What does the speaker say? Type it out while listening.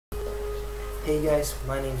Hey guys,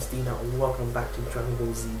 my name is Dina and welcome back to Dragon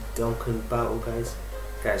Ball Z Dokkan Battle guys.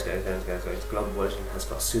 Guys, Global version has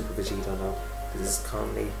got Super Vegito now. This is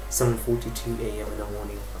currently 7:42 AM in the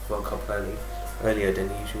morning. I woke up earlier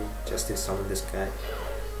than usual, just to summon this guy.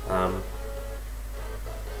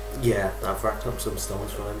 Yeah, I've racked up some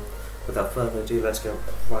stones for him. Without further ado, let's go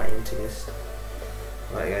right into this.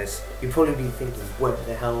 Right guys, you'll probably be thinking, where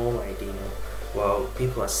the hell am I, Dino? Well,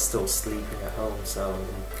 people are still sleeping at home, so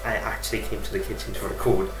I actually came to the kitchen to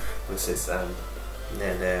record with this the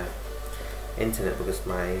internet, because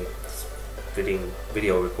my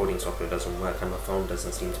video recording software doesn't work and my phone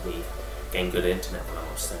doesn't seem to be getting good internet when I'm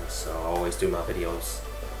upstairs, so I always do my videos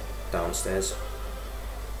downstairs,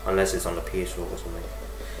 unless it's on the PS4 or something.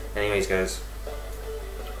 Anyways guys,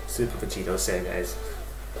 Super Vegito say guys,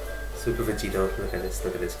 Super Vegito, look at this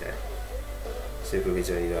guy. Super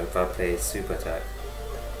Vegito, if I play super attack.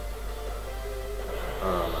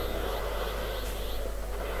 Oh my god.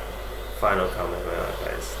 Final comment right now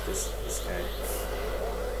guys, this guy.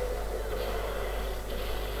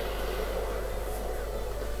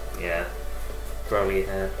 Yeah. Broly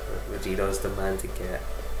here, Vegito's the man to get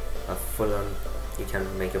a full-on, he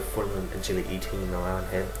can make a full-on agility team around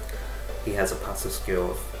him. He has a passive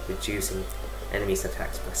skill of reducing enemies'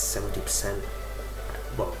 attacks by 70%,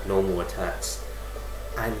 well, normal attacks,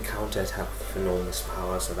 and counter attack with enormous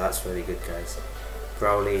power, so that's really good guys.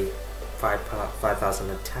 Broly 5,000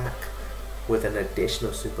 attack with an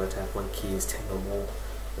additional super attack when key is 10 or more,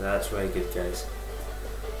 so that's very good guys.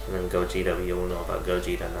 And then Gogeta, we all know about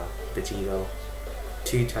Gogeta now. Vegito,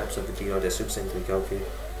 two types of Vegito, there's Super Saiyan 3 Goku,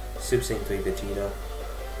 Super Saiyan 3 Vegeta.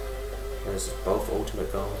 There's both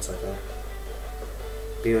ultimate goals like that.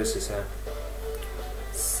 Beerus is a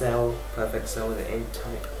Cell, perfect cell with an int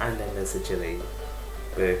type, and then there's agility.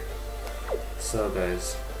 Boo. So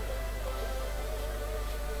guys,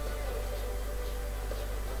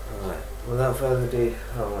 alright, without further ado,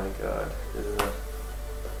 oh my god, this is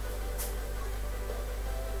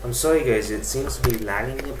I'm sorry guys, it seems to be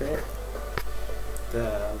lagging a bit.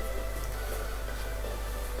 Yeah.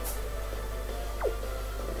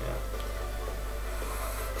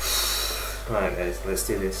 Alright guys, let's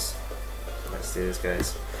do this. Let's do this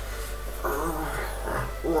guys.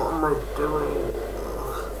 What am I doing?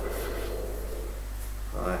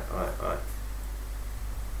 Alright.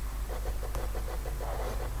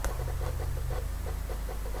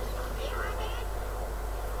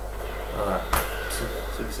 Alright,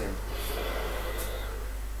 Super Saiyan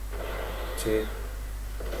 2.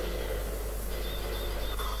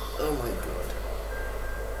 Oh my god.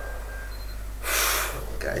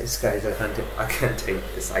 Guys, I can't take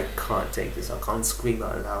this. I can't take this. I can't scream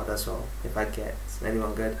out loud as well. If I get, is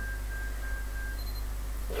anyone good?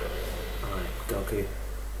 Alright, Goku.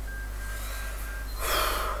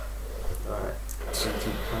 Alright,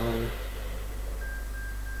 GT Power.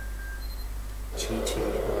 GT,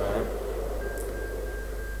 alright.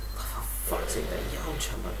 For fuck's sake, that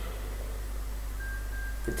Yamcha man.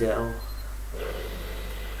 VEGITO.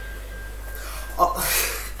 Oh,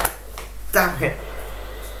 damn it.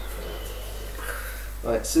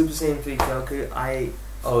 Right, Super Saiyan 3 Goku, I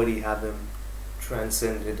already have him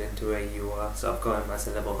transcended into a UR, so I've got him as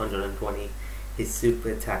a level 120. His super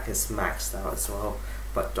attack is maxed out as well,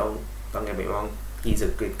 but don't get me wrong, he's a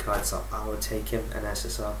good card, so I would take him an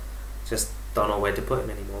SSR. Just don't know where to put him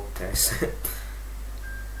anymore, guys.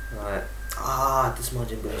 Alright, this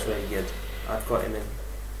Majin Buu is really good. I've got him in,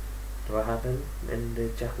 do I have him in the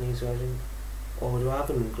Japanese version? Or do I have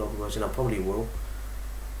him in the global version? I probably will.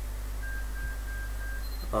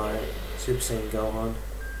 Alright, Super Saiyan Gohan.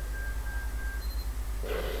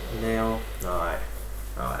 Now,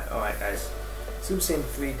 alright guys. Super Saiyan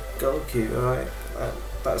 3 Goku, alright.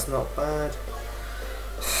 That's not bad.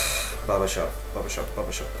 Barbershop.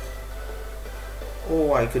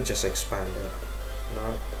 Or I could just expand it.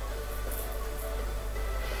 No.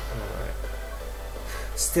 Alright.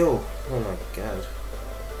 Still, oh my god.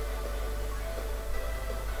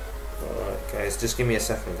 Alright guys, just give me a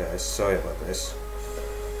second guys. Sorry about this.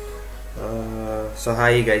 So how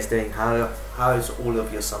are you guys doing? How is all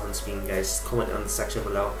of your summons been guys? Comment on the section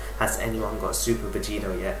below. Has anyone got Super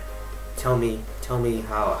Vegito yet? Tell me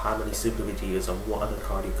how many Super Vegitos and what other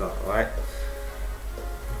card you got, alright?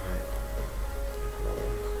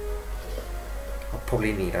 I'll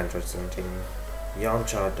probably need Android 17.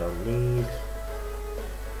 Yamcha I don't need.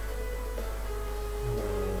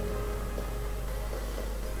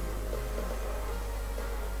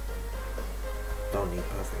 Don't need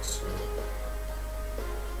perfect soul.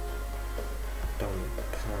 Don't need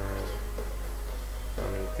Pan.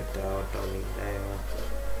 Don't need Vidal. Don't need Nail.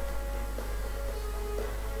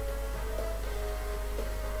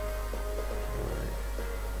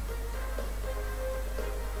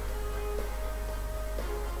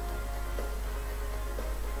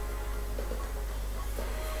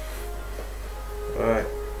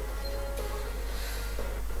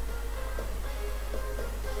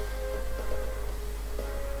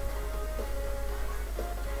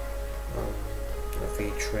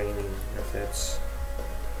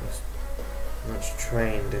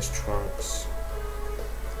 train this Trunks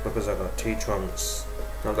because I got 2 Trunks.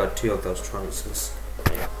 I got 2 of those Trunkses.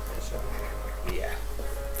 So, yeah.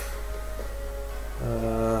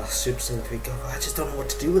 Super Saiyan 3 Go. I just don't know what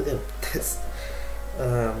to do with him. That's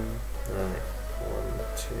right. 1,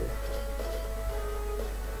 2.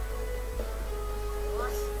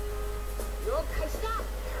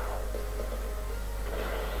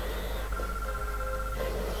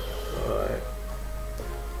 Alright.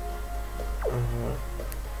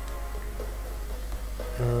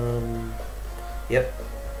 Yep,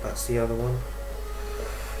 that's the other one.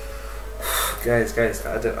 guys,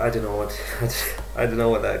 I don't know what I don't know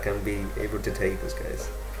what that can be able to take us, guys.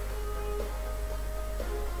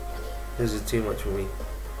 This is too much for me.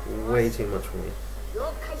 Way too much for me.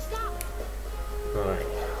 Alright.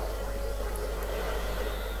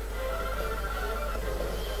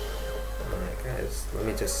 Alright guys, let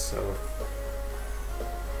me just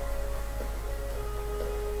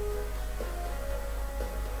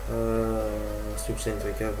Super Saiyan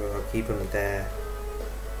 3 Go, I'll keep him there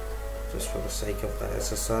just for the sake of the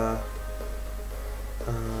SSR.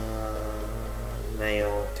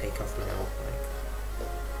 Nail, take off now.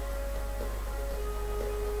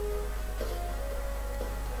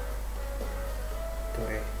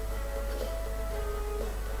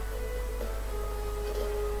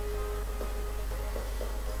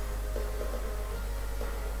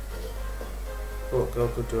 What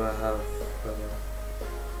Goku do I have?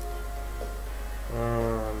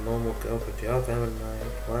 Normal Goku. Do I have M9?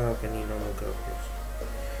 Do I have any normal Gokus?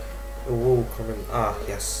 It will come in. Ah,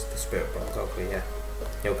 yes, the Spirit Bomb Goku, yeah.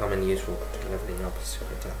 He'll come in useful to leveling up his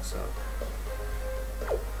super attack, so.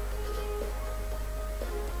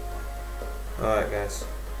 Alright, guys.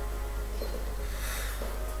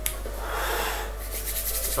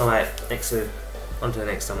 Alright, on to the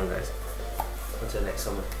next summon, guys. On to the next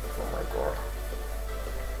summon. Oh my god.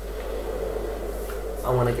 I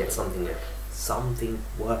want to get something good. Something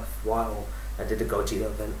worthwhile. I did a Gogeta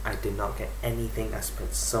event. I did not get anything. I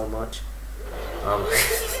spent so much.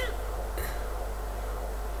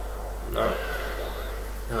 No.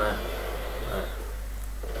 Alright.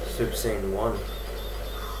 Super Saiyan 1.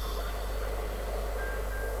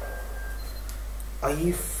 Are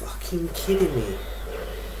you fucking kidding me?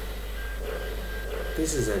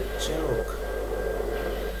 This is a joke.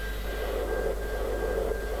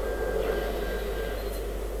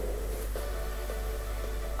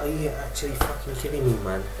 Are you actually fucking kidding me,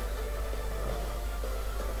 man?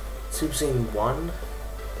 Super Saiyan 1?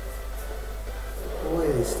 What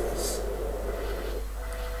is this?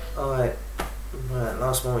 Alright,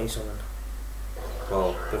 last multi summon.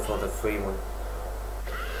 Well, before the free one.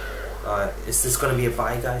 Alright, is this gonna be a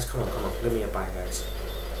buy, guys? Come on, give me a buy, guys.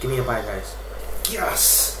 Give me a buy, guys.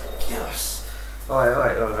 Yes! Yes!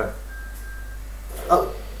 Alright.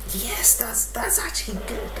 Oh, yes, that's actually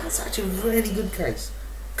good. That's actually really good, guys.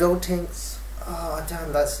 Gotenks. Oh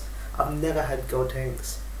damn, I've never had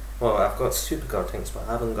Gotenks. Well, I've got super Gotenks, but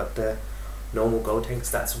I haven't got the normal Gotenks.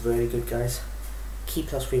 That's really good, guys. Key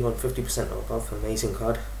plus 3 50% off. Amazing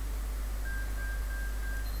card.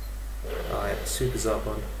 Alright, super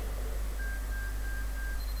Zarbon.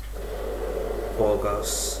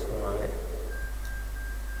 Borgos. Alright.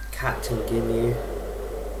 Captain Ginyu.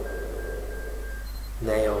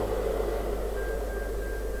 Nail.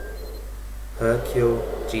 Hercule,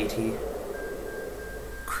 GT,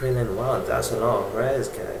 Krillin. Wow, that's a lot of rares,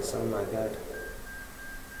 guys. Oh my god.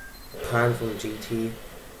 Pan from GT,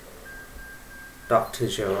 Dr.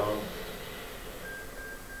 Jerome,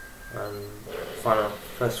 and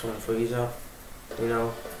first one Frieza. You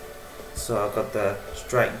know, so I got the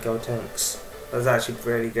Strike Gotenks. That's actually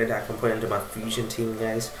really good. I can put into my fusion team,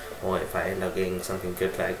 guys. Or if I end up getting something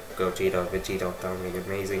good like Gogeta, Vegito, that would be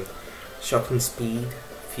amazing. Shocking Speed.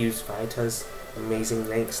 Fused Fighters, amazing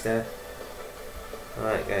links there.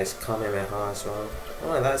 Alright guys, Kamehameha as well.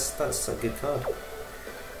 Alright, that's a good card.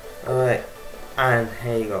 Alright, and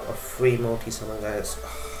here you got a free multi-summon, guys.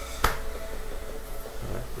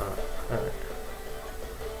 Alright.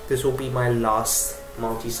 This will be my last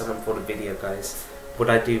multi-summon for the video, guys. Would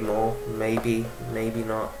I do more? Maybe, maybe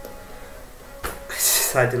not.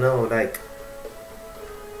 I don't know, like.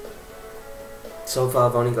 So far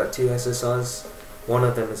I've only got 2 SSRs. One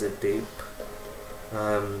of them is a dupe,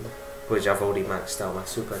 which I've already maxed out my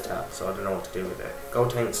super attack, so I don't know what to do with it.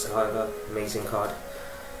 Gotenks, however, amazing card.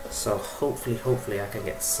 So hopefully I can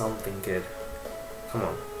get something good. Come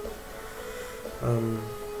on.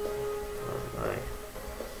 Alright.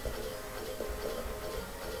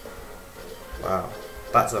 Wow,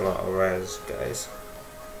 that's a lot of rares, guys.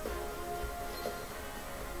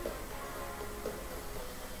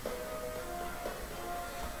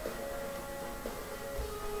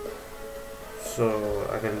 So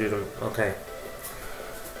I can do them. Okay.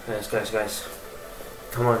 Guys.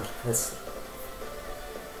 Come on, let's.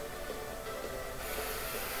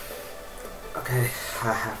 Okay,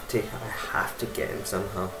 I have to get him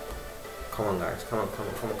somehow. Come on, guys. Come on.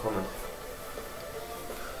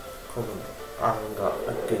 I haven't got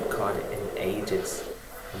a good card in ages.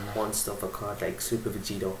 A monster of a card like Super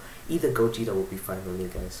Vegito. Either Gogeta will be fine with me,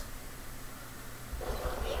 guys.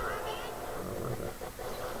 Oh my god.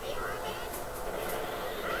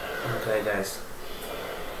 Okay, guys.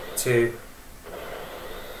 2.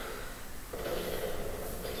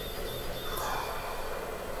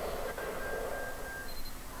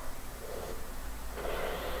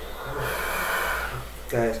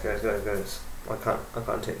 Guys. I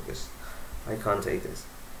can't take this. I can't take this.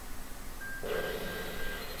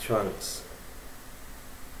 Trunks.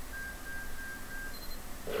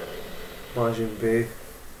 Majin Buu.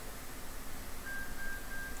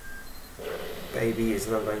 Baby is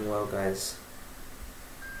not going well, guys.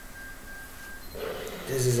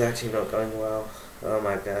 This is actually not going well. Oh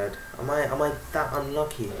my god. Am I that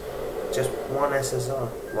unlucky? Just 1 SSR.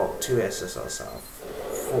 Well, 2 SSRs out.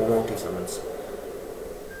 4 multi-summons.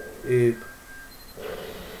 Oop.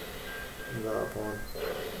 Another one.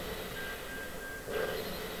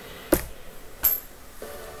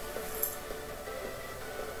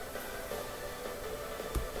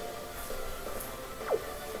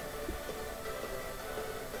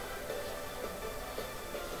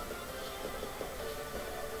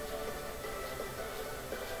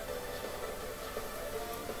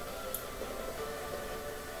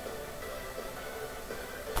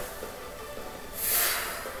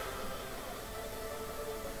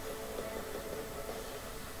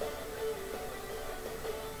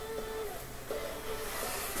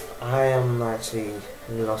 I am actually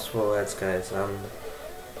lost for words, guys. 2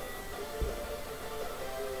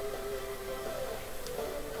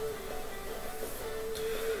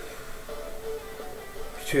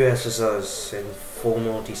 SSRs and 4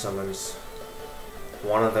 multi-summons.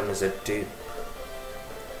 One of them is a dupe.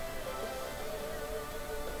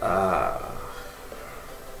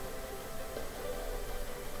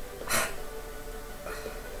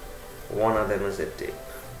 One of them is a dupe,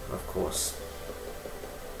 of course.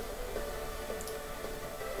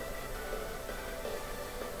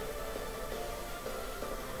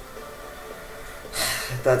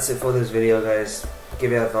 That's it for this video, guys.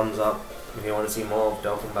 Give it a thumbs up if you want to see more of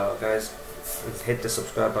Dokkan Battle, guys. And hit the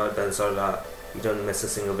subscribe button so that you don't miss a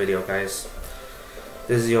single video, guys.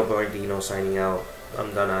 This is your boy Dino signing out.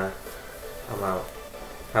 I'm done. I'm out.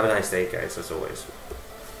 Have a nice day, guys, as always.